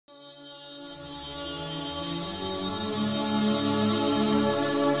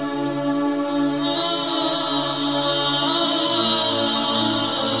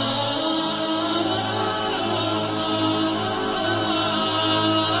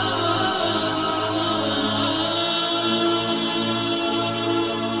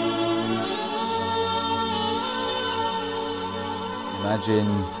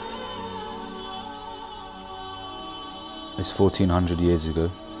Imagine it's 1400 years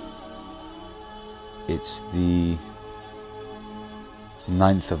ago. It's the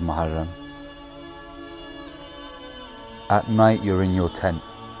 9th of Muharram. At night you're in your tent.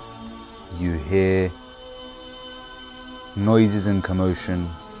 You hear noises and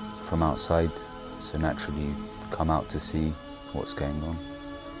commotion from outside, so naturally you come out to see what's going on.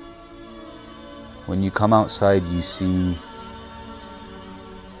 When you come outside, you see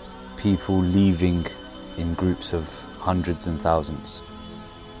people leaving in groups of hundreds and thousands.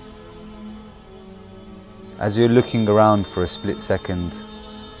 As you're looking around for a split second,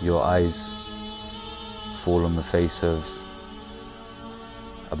 your eyes fall on the face of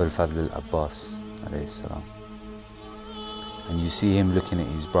Abul Fadl al-Abbas alayhi salam. And you see him looking at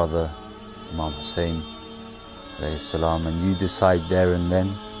his brother Imam Hussein alayhi salam, and you decide there and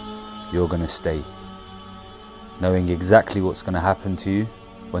then you're going to stay, knowing exactly what's going to happen to you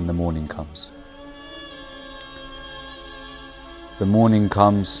when the morning comes. The morning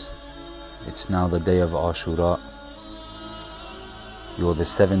comes, it's now the day of Ashura. You're the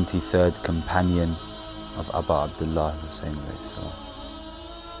 73rd companion of Abu Abdullah Hussein alayhi salam.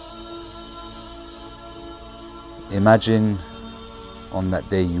 Imagine on that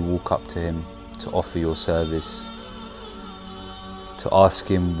day you walk up to him to offer your service, to ask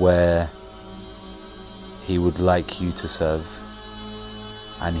him where he would like you to serve,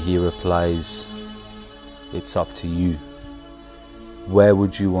 and he replies, it's up to you. Where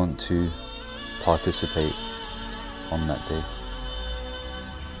would you want to participate on that day?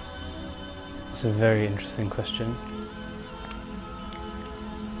 It's a very interesting question.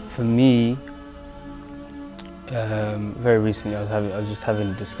 For me, very recently I was just having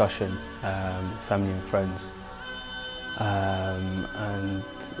a discussion, family and friends, and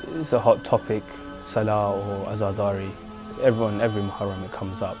it's a hot topic, Salah or Azadari. Every Muharram it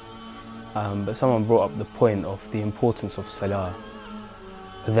comes up, but someone brought up the point of the importance of Salah,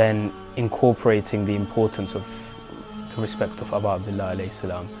 then incorporating the importance of the respect of Abu Abdullah alayhi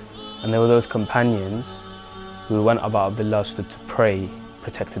salam. And there were those companions who, when Abu Abdullah stood to pray,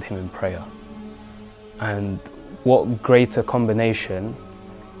 protected him in prayer. And what greater combination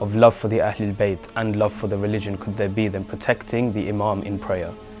of love for the Ahlul Bayt and love for the religion could there be than protecting the Imam in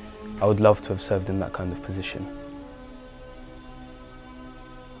prayer? I would love to have served in that kind of position.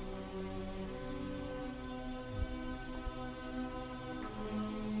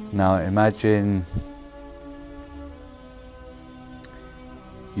 Now imagine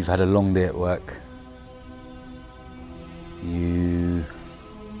you've had a long day at work. You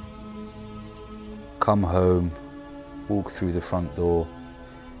come home, walk through the front door,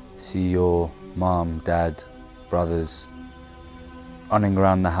 see your mom, dad, brothers running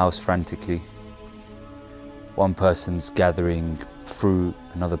around the house frantically. One person's gathering fruit,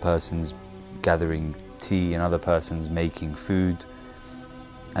 another person's gathering tea, another person's making food,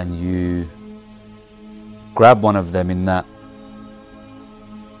 and you grab one of them in that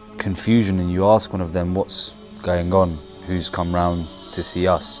confusion and you ask one of them, what's going on? Who's come round to see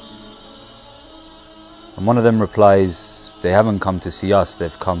us? And one of them replies, they haven't come to see us,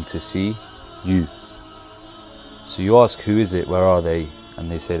 they've come to see you. So you ask, who is it, where are they? And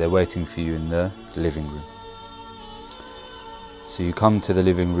they say they're waiting for you in the living room. So you come to the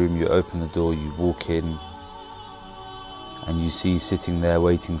living room, you open the door, you walk in, and you see sitting there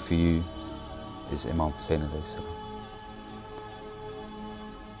waiting for you is Imam Hussein alayhi salam.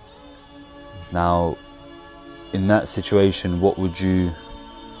 Now, in that situation, what would you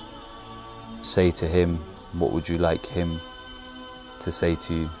say to him? What would you like him to say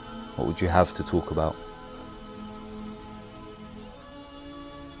to you? What would you have to talk about?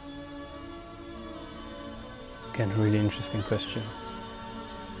 Again, a really interesting question.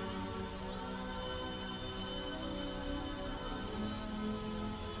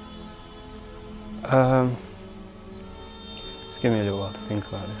 Just give me a little while to think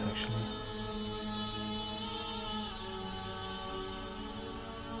about this actually.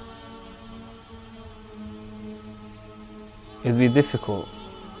 It'd be difficult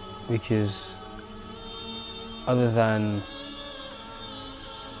because other than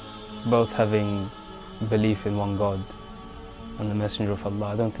both having belief in one God and the Messenger of Allah,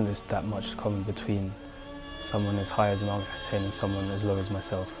 I don't think there's that much common between someone as high as Imam Hussein and someone as low as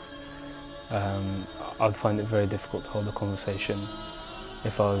myself. I'd find it very difficult to hold a conversation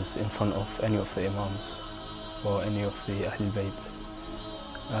if I was in front of any of the Imams or any of the Ahlul Bayt.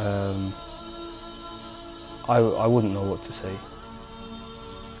 I wouldn't know what to say,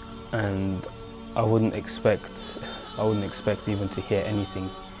 and I wouldn't expect even to hear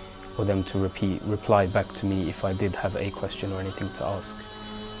anything for them to reply back to me if I did have a question or anything to ask.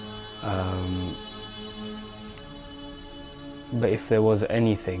 But if there was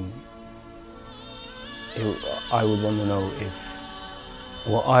anything, I would want to know if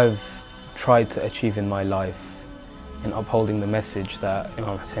what I've tried to achieve in my life in upholding the message that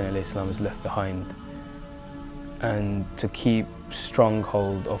Imam Hussein alayhi salam has left behind, and to keep strong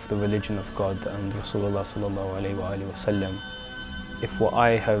hold of the religion of God and Rasulullah sallallahu alayhi wa sallam, if what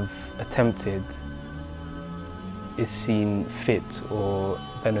I have attempted is seen fit or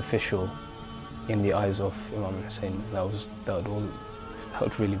beneficial in the eyes of Imam Hussein, that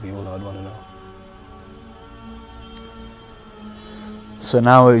would really be all I'd want to know. So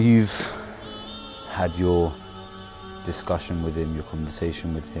now you've had your discussion with him, your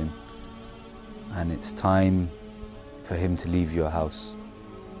conversation with him, and it's time for him to leave your house.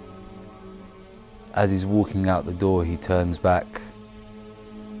 As he's walking out the door, he turns back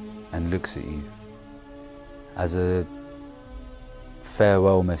and looks at you. As a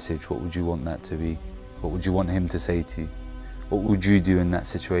farewell message, what would you want that to be? What would you want him to say to you? What would you do in that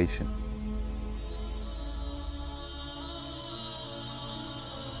situation?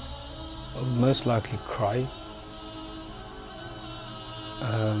 I would most likely cry.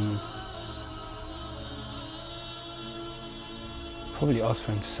 Probably ask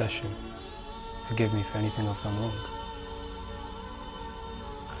for intercession. Forgive me for anything I've done wrong.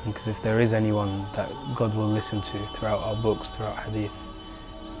 Because if there is anyone that God will listen to throughout our books, throughout hadith,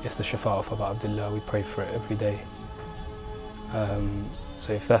 it's the Shafa'a of Abu Abdullah. We pray for it every day.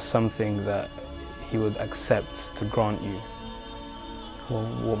 So if that's something that he would accept to grant you, well,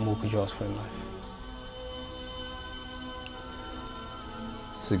 what more could you ask for in life?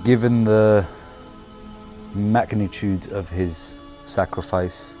 So given the magnitude of his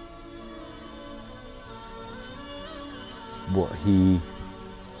sacrifice, what he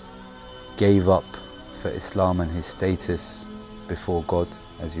gave up for Islam and his status before God,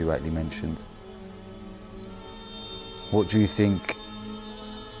 as you rightly mentioned, what do you think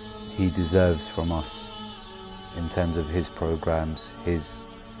he deserves from us in terms of his programs, his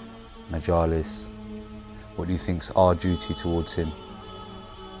majalis? What do you think is our duty towards him?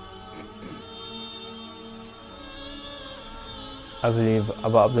 I believe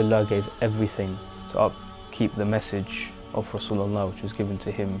Abu Abdullah gave everything to upkeep the message of Rasulullah, which was given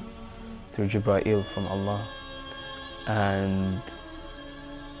to him through Jibreel from Allah. And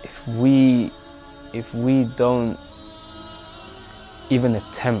if we don't even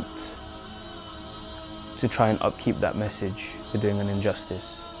attempt to try and upkeep that message, we're doing an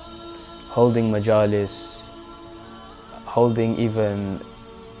injustice. Holding majalis, holding even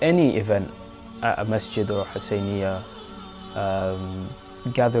any event at a masjid or a Husseiniya,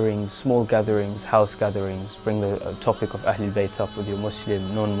 gatherings, small gatherings, house gatherings, bring the topic of Ahlul Bayt up with your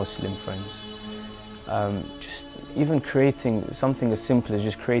Muslim, non-Muslim friends. Just even creating something as simple as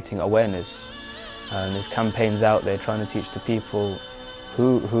just creating awareness. There's campaigns out there trying to teach the people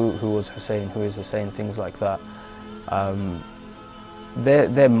who was Hussein, who is Hussein, things like that.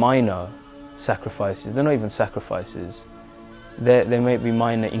 They're minor sacrifices, they're not even sacrifices. There may be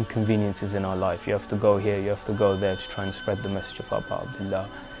minor inconveniences in our life. You have to go here, you have to go there to try and spread the message of Abu Abdullah.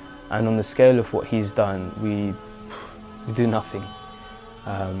 And on the scale of what he's done, we do nothing.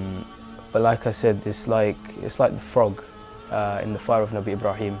 But like I said, it's like the frog in the fire of Nabi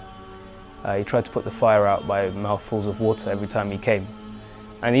Ibrahim. He tried to put the fire out by mouthfuls of water every time he came.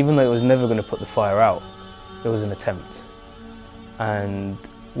 And even though it was never going to put the fire out, there was an attempt. And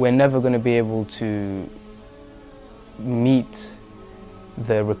we're never going to be able to meet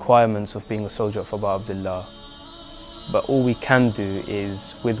the requirements of being a soldier of Abu Abdullah, but all we can do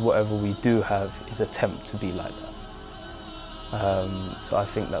is, with whatever we do have, is attempt to be like that. So I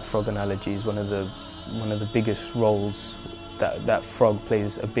think that frog analogy is one of the biggest roles. That frog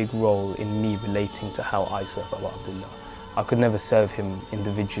plays a big role in me relating to how I serve Abu Abdullah. I could never serve him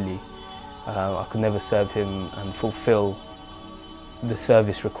individually. I could never serve him and fulfill the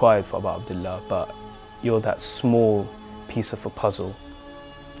service required for Abu Abdullah, but you're that small piece of a puzzle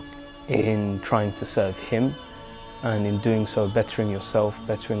in trying to serve him, and in doing so bettering yourself,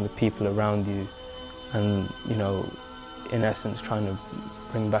 bettering the people around you, and in essence trying to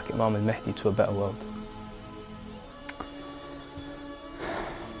bring back Imam al-Mahdi to a better world.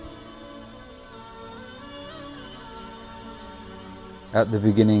 At the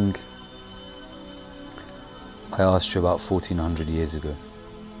beginning, I asked you about 1400 years ago.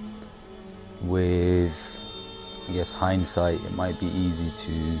 With, I guess, hindsight, it might be easy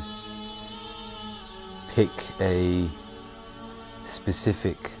to pick a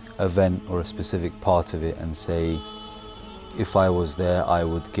specific event or a specific part of it and say if I was there, I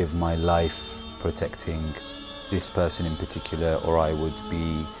would give my life protecting this person in particular, or I would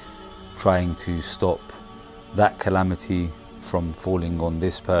be trying to stop that calamity from falling on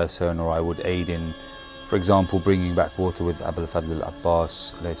this person, or I would aid in, for example, bringing back water with Abul Fadl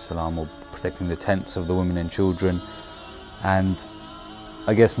al-Abbas alayhi salam, or protecting the tents of the women and children. And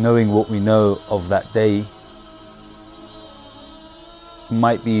I guess knowing what we know of that day, it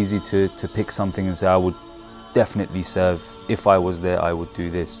might be easy to pick something and say, I would definitely serve. If I was there, I would do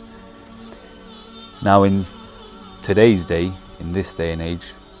this. Now in today's day, in this day and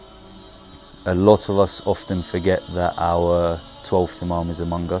age, a lot of us often forget that our 12th Imam is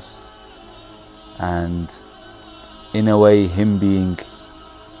among us, and in a way him being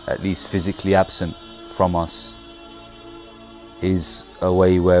at least physically absent from us is a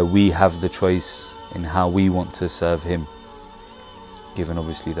way where we have the choice in how we want to serve him, given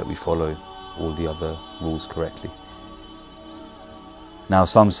obviously that we follow all the other rules correctly. Now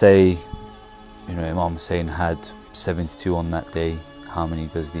some say, Imam Hussein had 72 on that day. How many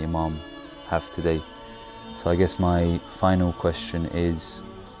does the Imam have today? So I guess my final question is,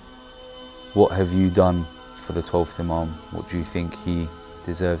 what have you done for the 12th Imam? What do you think he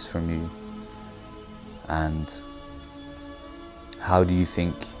deserves from you? And how do you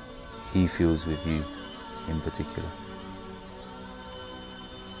think he feels with you in particular?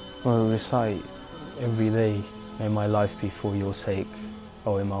 Well, recite every day, may my life be for your sake,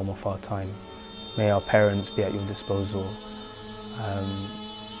 O Imam of our time. May our parents be at your disposal.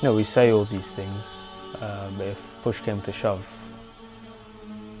 We say all these things, but if push came to shove,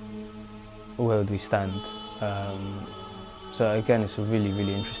 where would we stand? So again, it's a really,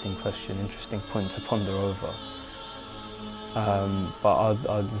 really interesting question, interesting point to ponder over. But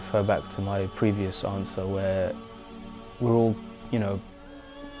I'd refer back to my previous answer, where we're all,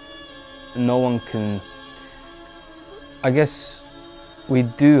 no one can, I guess we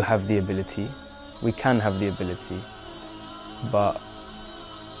do have the ability, we can have the ability, but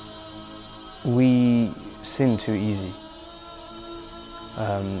we sin too easy.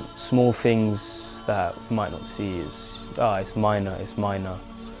 Small things that we might not see is, it's minor, it's minor.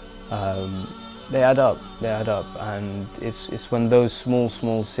 They add up, and it's when those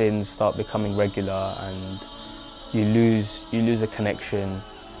small sins start becoming regular and you lose a connection.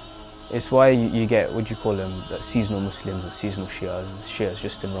 It's why you get, what do you call them, seasonal Muslims or seasonal Shias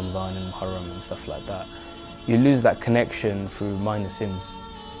just in Ramadan and Muharram and stuff like that. You lose that connection through minor sins,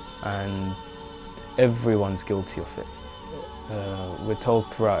 and everyone's guilty of it. We're told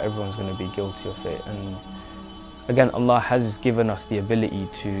throughout everyone's going to be guilty of it, and again, Allah has given us the ability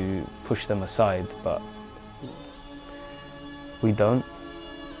to push them aside, but we don't.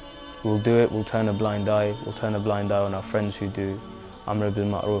 We'll do it, we'll turn a blind eye on our friends who do. Amr bil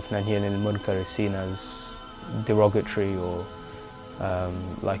Ma'ruf, Nahy anil Munkar is seen as derogatory, or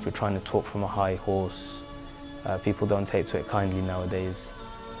like you're trying to talk from a high horse. People don't take to it kindly nowadays.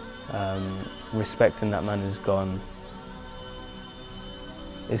 Respect in that manner is gone.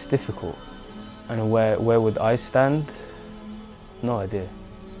 It's difficult. And where would I stand? No idea.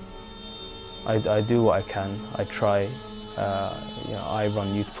 I do what I can. I try. I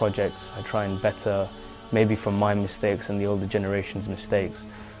run youth projects. I try and better, maybe from my mistakes and the older generation's mistakes.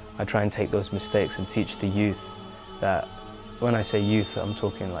 I try and take those mistakes and teach the youth that, when I say youth, I'm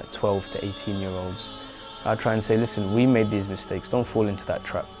talking like 12 to 18-year-olds. I try and say, listen, we made these mistakes. Don't fall into that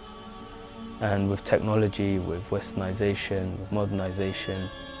trap. And with technology, with westernization, with modernization,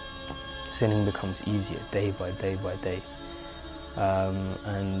 sinning becomes easier day by day by day.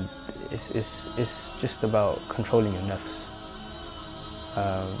 And it's just about controlling your nafs.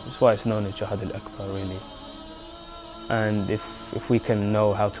 That's why it's known as Jihad al-Akbar, really. And if we can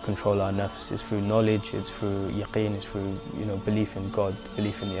know how to control our nafs, it's through knowledge, it's through yaqeen, it's through belief in God,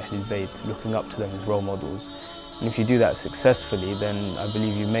 belief in the Ahlul Bayt, looking up to them as role models. And if you do that successfully, then I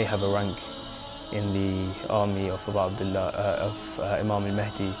believe you may have a rank in the army of Imam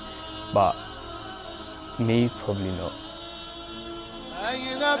al-Mahdi, but me, probably not.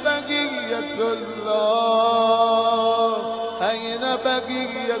 أين بقية الله أين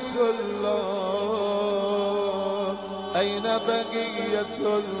بقية الله أين بقية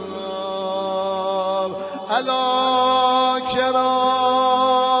الله على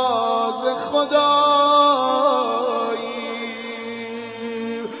كراز خدایی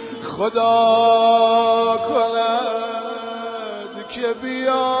خدا کند که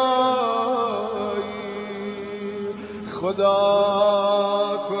بیایی خدا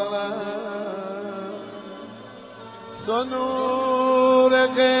تو نور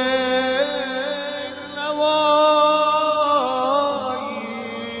غیر نوایی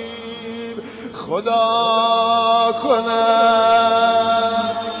خدا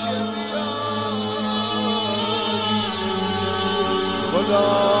کند که بیای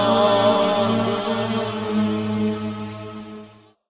خدا